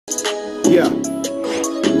Yeah.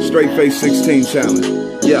 Straight Face 16 challenge.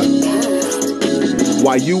 Yeah.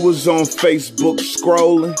 While you was on Facebook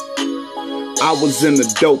scrolling, I was in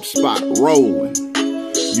the dope spot rolling.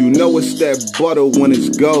 You know it's that butter when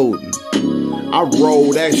it's golden. I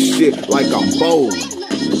roll that shit like I'm bowling.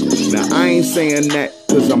 Now I ain't saying that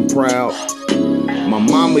cause I'm proud. My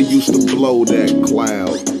mama used to blow that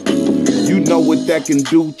cloud. You know what that can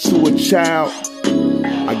do to a child?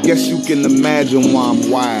 I guess you can imagine why I'm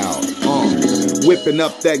wild. Whipping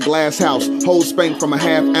up that glass house, whole spank from a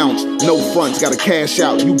half ounce. No fronts, gotta cash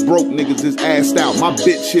out. You broke niggas is assed out. My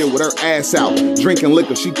bitch here with her ass out, drinking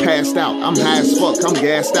liquor, she passed out. I'm high as fuck, I'm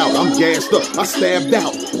gassed out, I'm gassed up, I stabbed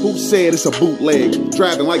out. Who said it's a bootleg?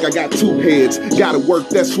 Driving like I got two heads. Gotta work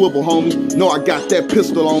that swivel, homie. No, I got that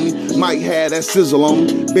pistol on me. Might have that sizzle on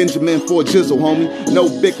me. Benjamin for a jizzle, homie. No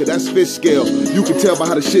bicker, that's fish scale. You can tell by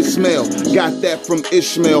how the shit smell. Got that from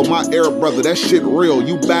Ishmael, my Arab brother. That shit real.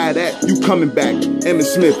 You buy that, you coming back. Emmitt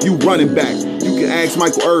Smith, you running back. You can ask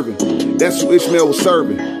Michael Irvin. That's who Ishmael was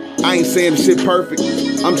serving. I ain't saying the shit perfect.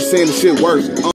 I'm just saying the shit worth it.